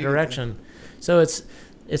 In that direction. So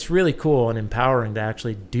it's really cool and empowering to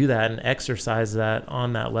actually do that and exercise that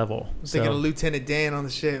on that level. I'm thinking of Lieutenant Dan on the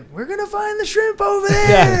ship. We're going to find the shrimp over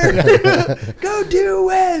there. Go due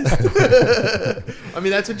west. I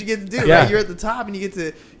mean, that's what you get to do, right? You're at the top and you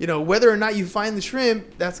get to, whether or not you find the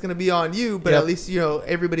shrimp, that's going to be on you. But at least,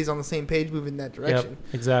 everybody's on the same page moving in that direction.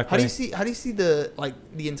 Yep, exactly. How do you see the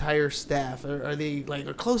entire staff? Are they like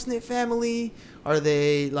a close-knit family? Are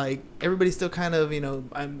they like everybody's still kind of,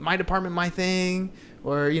 my department, my thing?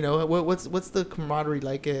 Or, what's the camaraderie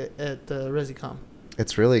like at ResiCom?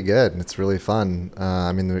 It's really good. It's really fun.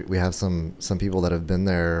 We have some people that have been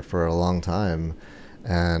there for a long time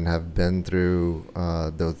and have been through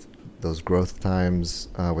those growth times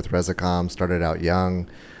with ResiCom, started out young.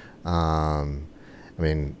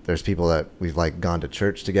 There's people that we've gone to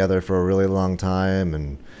church together for a really long time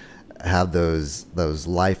and have those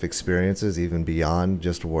life experiences even beyond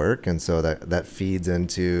just work, and so that feeds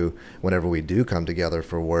into whenever we do come together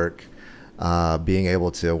for work, being able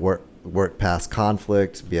to work past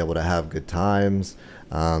conflict, be able to have good times.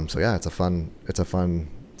 It's a fun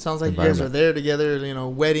sounds like you guys are there together,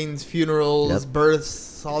 weddings, funerals,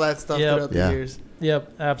 births, all that stuff throughout the years.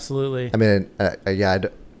 Yep, absolutely.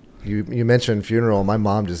 You mentioned funeral. My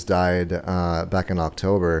mom just died back in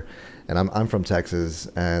October, and I'm from Texas,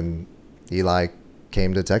 and Eli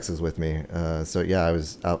came to Texas with me.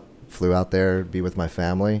 Flew out there to be with my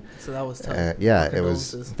family. So that was tough. It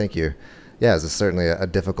was. Thank you. Yeah, it was certainly a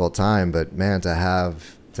difficult time, but man, to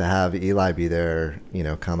have Eli be there,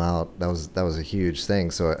 come out, that was a huge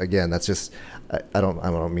thing. So again, that's just I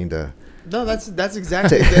don't mean to. No, that's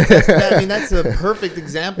exactly. That's a perfect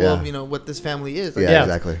example of what this family is.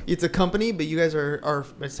 Exactly. It's a company, but you guys are.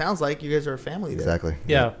 It sounds like you guys are a family. Exactly.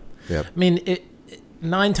 Yeah. Yep.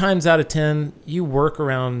 9 times out of 10, you work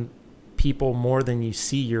around people more than you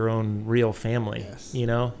see your own real family.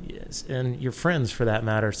 Yes. And your friends for that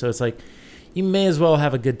matter. So it's like you may as well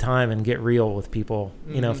have a good time and get real with people.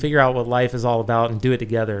 Figure out what life is all about and do it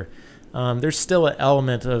together. There's still an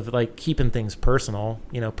element of keeping things personal.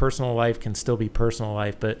 Personal life can still be personal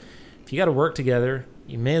life, but if you got to work together,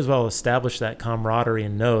 you may as well establish that camaraderie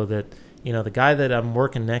and know that the guy that I'm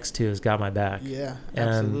working next to has got my back. Yeah,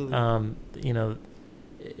 absolutely. And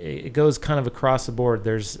it goes kind of across the board.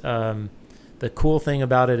 There's the cool thing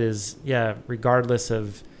about it is, regardless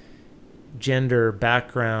of gender,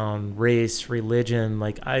 background, race, religion,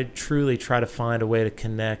 I truly try to find a way to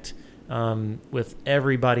connect with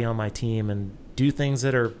everybody on my team and do things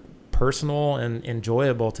that are personal and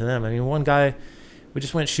enjoyable to them. One guy, we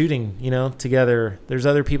just went shooting, together. There's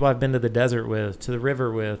other people I've been to the desert with, to the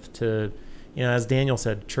river with, to, as Daniel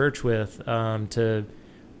said, church with, to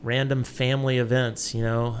random family events,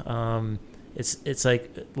 it's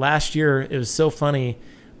like last year, it was so funny.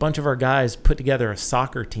 A bunch of our guys put together a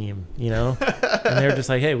soccer team, and they're just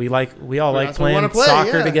like, hey, we all like playing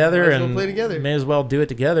soccer together and may as well do it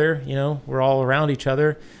together. We're all around each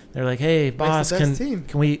other. They're like, hey, boss,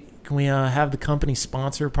 can we have the company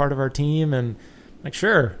sponsor part of our team? And like,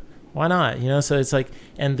 sure, why not? So it's like,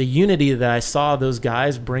 and the unity that I saw those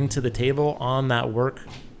guys bring to the table on that work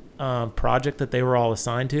project that they were all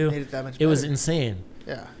assigned to, made it that much it was insane.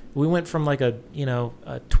 Yeah. We went from a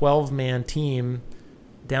 12-man team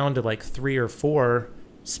down to 3 or 4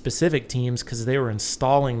 specific teams because they were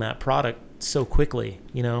installing that product so quickly,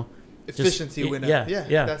 Efficiency went up.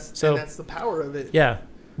 Yeah. That's the power of it. Yeah.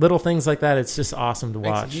 Little things like that, it's just awesome to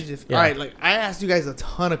watch. All right, I asked you guys a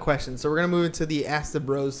ton of questions, so we're going to move into the Ask the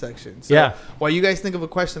Bros section. So while you guys think of a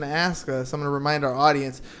question to ask us, I'm going to remind our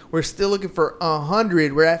audience, we're still looking for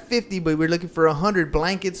 100. We're at 50, but we're looking for 100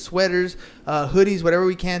 blankets, sweaters, hoodies, whatever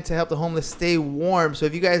we can to help the homeless stay warm. So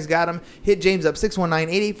if you guys got them, hit James up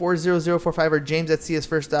 619-884-0045 or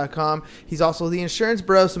james@csfirst.com. He's also the insurance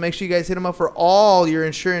bro, so make sure you guys hit him up for all your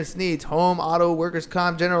insurance needs: home, auto, workers'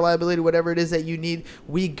 comp, general liability, whatever it is that you need.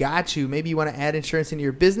 We got you. Maybe you want to add insurance into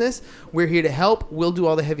your business. We're here to help. We'll do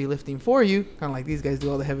all the heavy lifting for you, kind of like these guys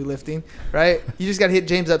do all the heavy lifting, right? You just got to hit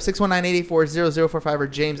James up 619-884-0045 or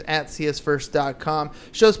james@csfirst.com.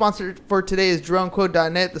 Show sponsor for today is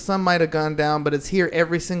DroneQuote.net. The sun might have gone down, but it's here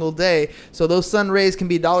every single day. So those sun rays can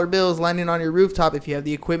be dollar bills landing on your rooftop if you have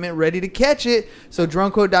the equipment ready to catch it. So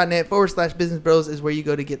DroneQuote.net/business bros is where you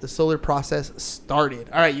go to get the solar process started.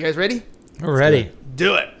 All right, you guys ready? We're ready.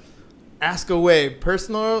 Do it. Ask away.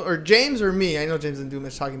 Personal or James or me? I know James didn't do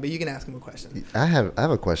much talking, but you can ask him a question. I have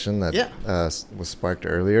a question that was sparked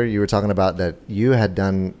earlier. You were talking about that you had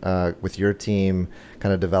done with your team,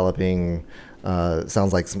 kind of developing.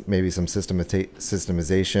 Sounds like maybe some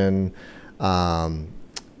systemization.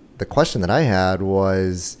 The question that I had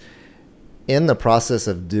was, in the process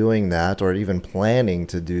of doing that, or even planning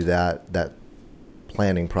to do that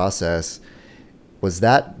planning process, was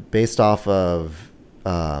that based off of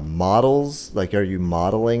models? Like, are you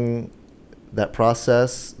modeling that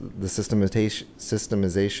process, the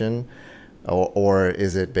systemization, or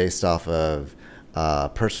is it based off of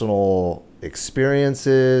personal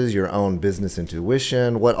experiences, your own business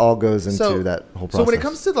intuition? What all goes into that whole process? So when it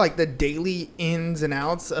comes to like the daily ins and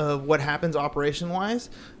outs of what happens operation wise,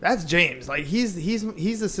 that's James. Like he's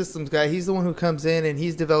the systems guy. He's the one who comes in and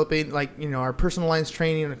he's developing, like, you know, our personalized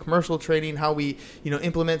training and commercial training, how we, you know,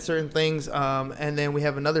 implement certain things. And then we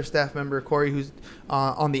have another staff member, Corey, who's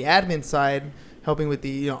on the admin side, helping with the,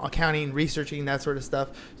 you know, accounting, researching, that sort of stuff.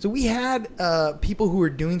 So we had people who were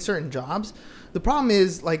doing certain jobs. The problem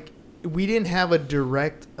is, like, we didn't have a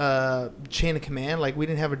direct chain of command. Like, we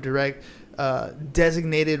didn't have a direct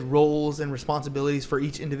designated roles and responsibilities for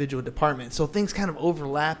each individual department. So things kind of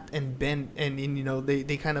overlapped and bent, and you know,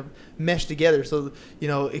 they kind of meshed together. So, you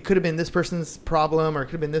know, it could have been this person's problem or it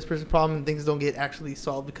could have been this person's problem, and things don't get actually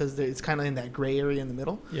solved because it's kind of in that gray area in the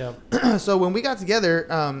middle. Yeah. So when we got together,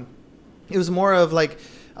 it was more of like,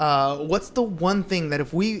 what's the one thing that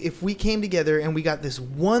if we came together and we got this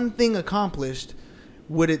one thing accomplished,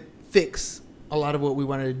 would it fix a lot of what we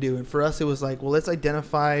wanted to do? And for us, it was like, well, let's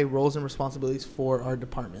identify roles and responsibilities for our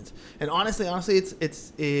departments. And honestly,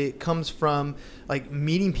 it comes from like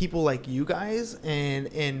meeting people like you guys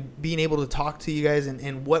and being able to talk to you guys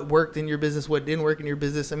and what worked in your business, what didn't work in your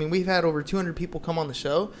business. I mean, we've had over 200 people come on the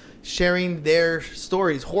show sharing their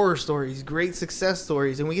stories, horror stories, great success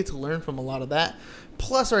stories, and we get to learn from a lot of that,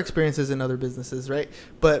 plus our experiences in other businesses, right?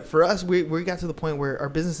 But for us, we got to the point where our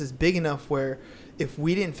business is big enough where if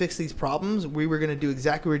we didn't fix these problems, we were going to do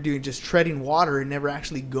exactly what we're doing, just treading water and never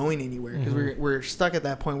actually going anywhere, because we're stuck at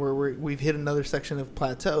that point where we've hit another section of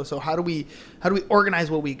plateau. So how do we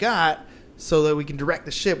organize what we got so that we can direct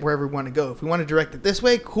the ship wherever we want to go? If we want to direct it this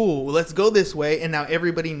way, cool, let's go this way. And now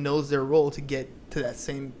everybody knows their role to get to that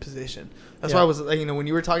same position. That's why I was, you know, when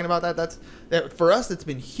you were talking about that for us, it's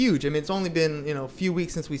been huge. I mean, it's only been, you know, a few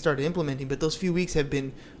weeks since we started implementing, but those few weeks have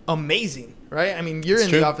been amazing, right? I mean, you're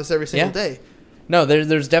in the office every single day. No,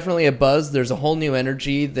 there's definitely a buzz. There's a whole new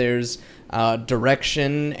energy. There's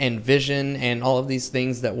direction and vision and all of these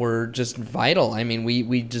things that were just vital. I mean,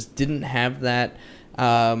 we just didn't have that.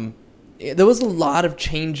 There was a lot of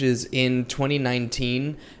changes in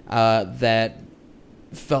 2019 that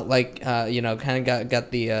felt like, you know, kind of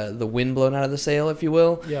got the wind blown out of the sail, if you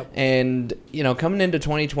will. Yep. And, you know, coming into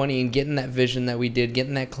 2020 and getting that vision that we did,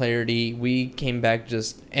 getting that clarity, we came back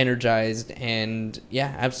just energized. And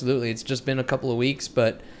yeah, absolutely. It's just been a couple of weeks,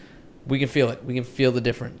 but we can feel it. We can feel the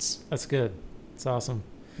difference. That's good. It's awesome.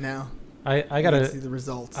 Now I got see the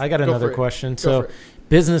results. I got another question. So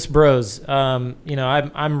Business Bros, you know,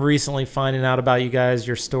 I'm recently finding out about you guys,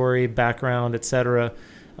 your story, background, etc.,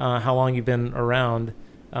 how long you've been around.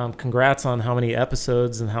 Congrats on how many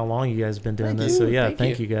episodes and how long you guys have been doing this. So yeah,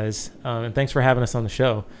 thank you guys. And thanks for having us on the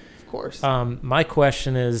show. Of course. My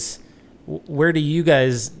question is, where do you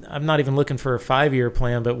guys, I'm not even looking for a 5-year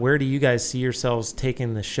plan, but where do you guys see yourselves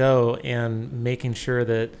taking the show and making sure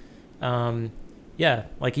that,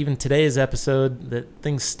 like even today's episode, that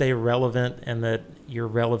things stay relevant and that you're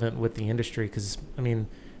relevant with the industry? Because, I mean,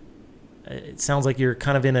 it sounds like you're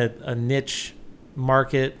kind of in a niche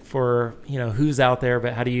market for, you know, who's out there,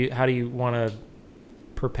 but how do you want to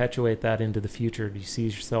perpetuate that into the future? Do you see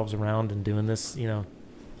yourselves around and doing this, you know?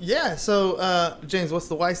 Yeah. So James, what's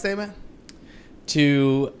the why statement?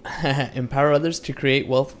 to empower others to create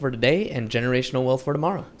wealth for today and generational wealth for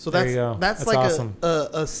tomorrow. So There that's you go. that's That's like awesome.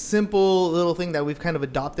 a simple little thing that we've kind of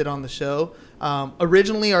adopted on the show.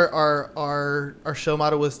 Originally, our show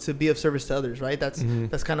motto was to be of service to others, right? That's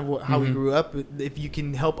kind of how we grew up. If you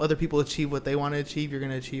can help other people achieve what they want to achieve, you're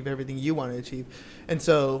going to achieve everything you want to achieve. And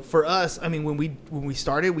so for us, I mean, when we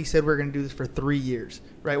started, we said we're going to do this for 3 years,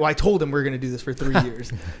 right? Well, I told them we're going to do this for 3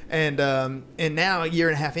 years, and now a year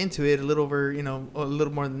and a half into it, a little over, a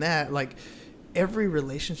little more than that, like every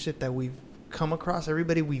relationship that we've come across,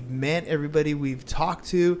 everybody we've met, everybody we've talked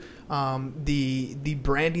to, the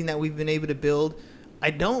branding that we've been able to build,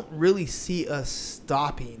 I don't really see us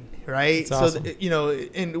stopping, right? That's awesome. So,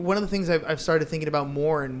 and one of the things I've started thinking about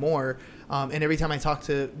more and more, and every time I talk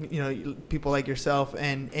to, people like yourself,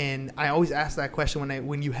 and I always ask that question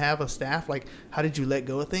when you have a staff, like, how did you let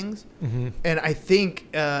go of things? And I think,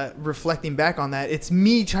 reflecting back on that, it's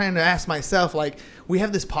me trying to ask myself, like, we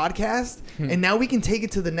have this podcast and now we can take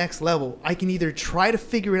it to the next level. I can either try to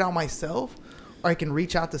figure it out myself, or I can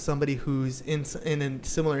reach out to somebody who's in a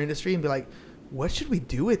similar industry and be like, what should we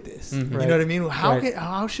do with this? You know what I mean?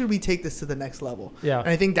 How should we take this to the next level? Yeah. And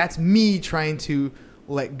I think that's me trying to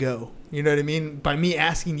let go. You know what I mean? By me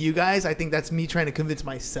asking you guys, I think that's me trying to convince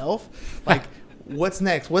myself, like, what's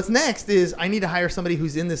next? What's next is I need to hire somebody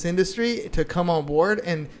who's in this industry to come on board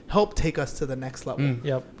and help take us to the next level.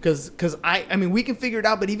 Yep. Because I mean, we can figure it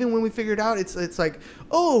out, but even when we figure it out, it's like,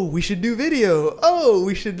 oh, we should do video. Oh,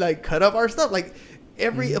 we should like cut up our stuff. Like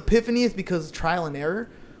every epiphany is because trial and error.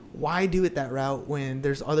 Why do it that route when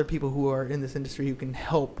there's other people who are in this industry who can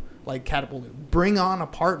help, like, catapult it? Bring on a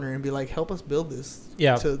partner and be like, help us build this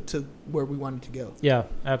to where we want it to go. Yeah,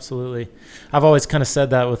 absolutely. I've always kind of said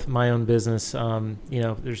that with my own business.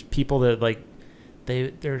 There's people that like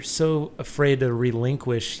they're so afraid to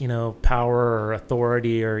relinquish, power or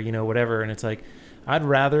authority or, whatever. And it's like, I'd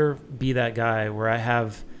rather be that guy where I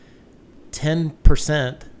have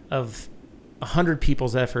 10% of 100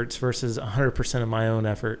 people's efforts versus 100% of my own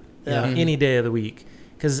effort any day of the week.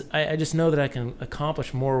 Because I just know that I can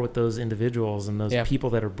accomplish more with those individuals and those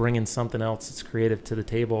people that are bringing something else that's creative to the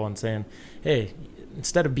table and saying, hey,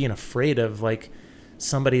 instead of being afraid of like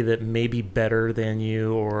somebody that may be better than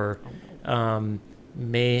you or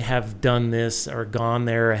may have done this or gone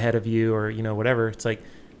there ahead of you or, whatever, it's like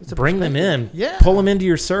bring them in, pull them into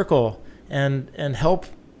your circle and help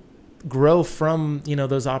grow from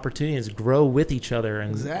those opportunities, grow with each other,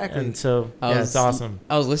 and so it's awesome.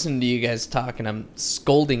 I was listening to you guys talk and I'm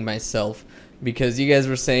scolding myself because you guys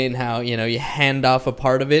were saying how you hand off a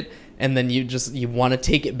part of it and then you want to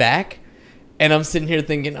take it back, and I'm sitting here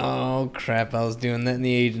thinking, oh crap, I was doing that in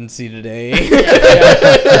the agency today.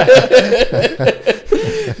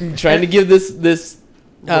 I'm trying to give this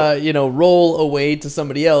roll away to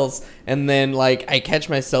somebody else, and then like I catch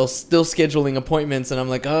myself still scheduling appointments, and I'm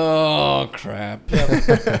like, oh crap.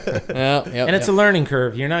 And it's a learning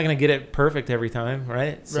curve. You're not going to get it perfect every time,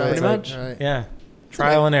 right? So pretty much. Right. Yeah.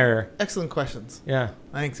 Trial and error. Excellent questions. Yeah.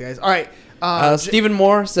 Thanks, guys. All right. Stephen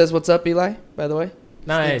Moore says, "What's up, Eli?" By the way.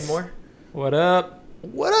 Nice. Stephen Moore. What up?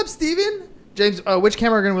 What up, Stephen? James, which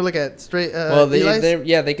camera are going to look at? Straight. Eli's?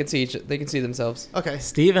 They can see they can see themselves. Okay.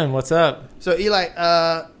 Stephen, what's up? So Eli,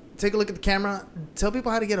 take a look at the camera. Tell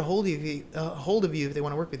people how to get a hold of you if they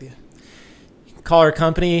want to work with you. Call our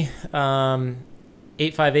company,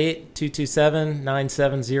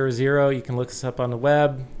 858-227-9700. You can look us up on the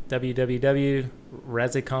web,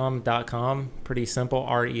 www.resicom.com. Pretty simple,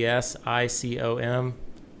 RESICOM.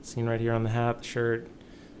 Seen right here on the hat, the shirt.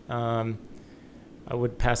 I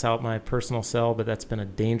would pass out my personal cell, but that's been a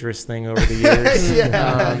dangerous thing over the years.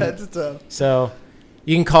 That's tough. So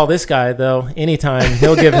you can call this guy, though, anytime.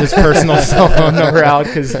 He'll give his personal cell phone number out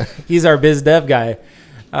because he's our biz dev guy.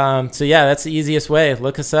 That's the easiest way.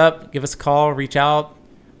 Look us up, give us a call, reach out.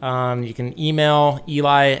 You can email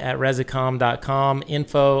Eli@resicom.com,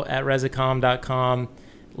 info@resicom.com,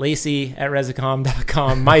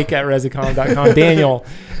 Lacey@resicom.com, Mike@resicom.com, Daniel.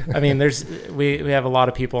 I mean, we have a lot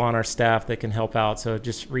of people on our staff that can help out. So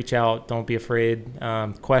just reach out. Don't be afraid.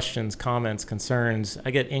 Questions, comments, concerns.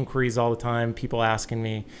 I get inquiries all the time. People asking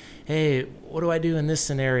me, hey, what do I do in this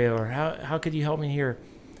scenario? Or how could you help me here?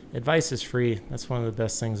 Advice is free. That's one of the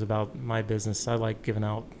best things about my business. I like giving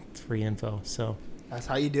out free info. So that's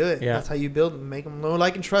how you do it. Yeah. That's how you build and make them know,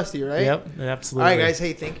 like, and trust you, right? Yep, absolutely. All right, guys.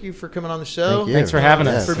 Hey, thank you for coming on the show. Thanks for having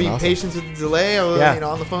us. For being patient with the delay.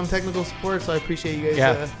 On the phone technical support. So I appreciate you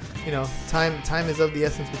guys. Time is of the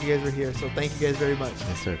essence, but you guys are here. So thank you guys very much.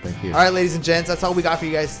 Yes, sir. Thank you. All right, ladies and gents. That's all we got for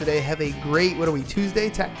you guys today. Have a great, Tuesday?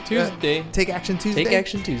 Take Action Tuesday. Take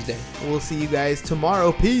Action Tuesday. We'll see you guys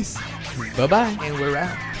tomorrow. Peace. Bye-bye. And we're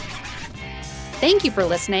out. Thank you for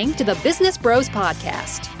listening to the Business Bros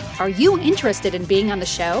Podcast. Are you interested in being on the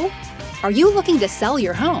show? Are you looking to sell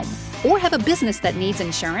your home or have a business that needs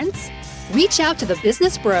insurance? Reach out to the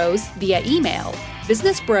Business Bros via email,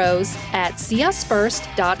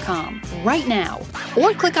 businessbros@seeusfirst.com right now,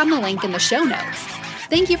 or click on the link in the show notes.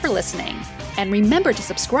 Thank you for listening. And remember to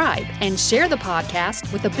subscribe and share the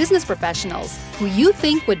podcast with the business professionals who you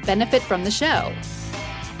think would benefit from the show.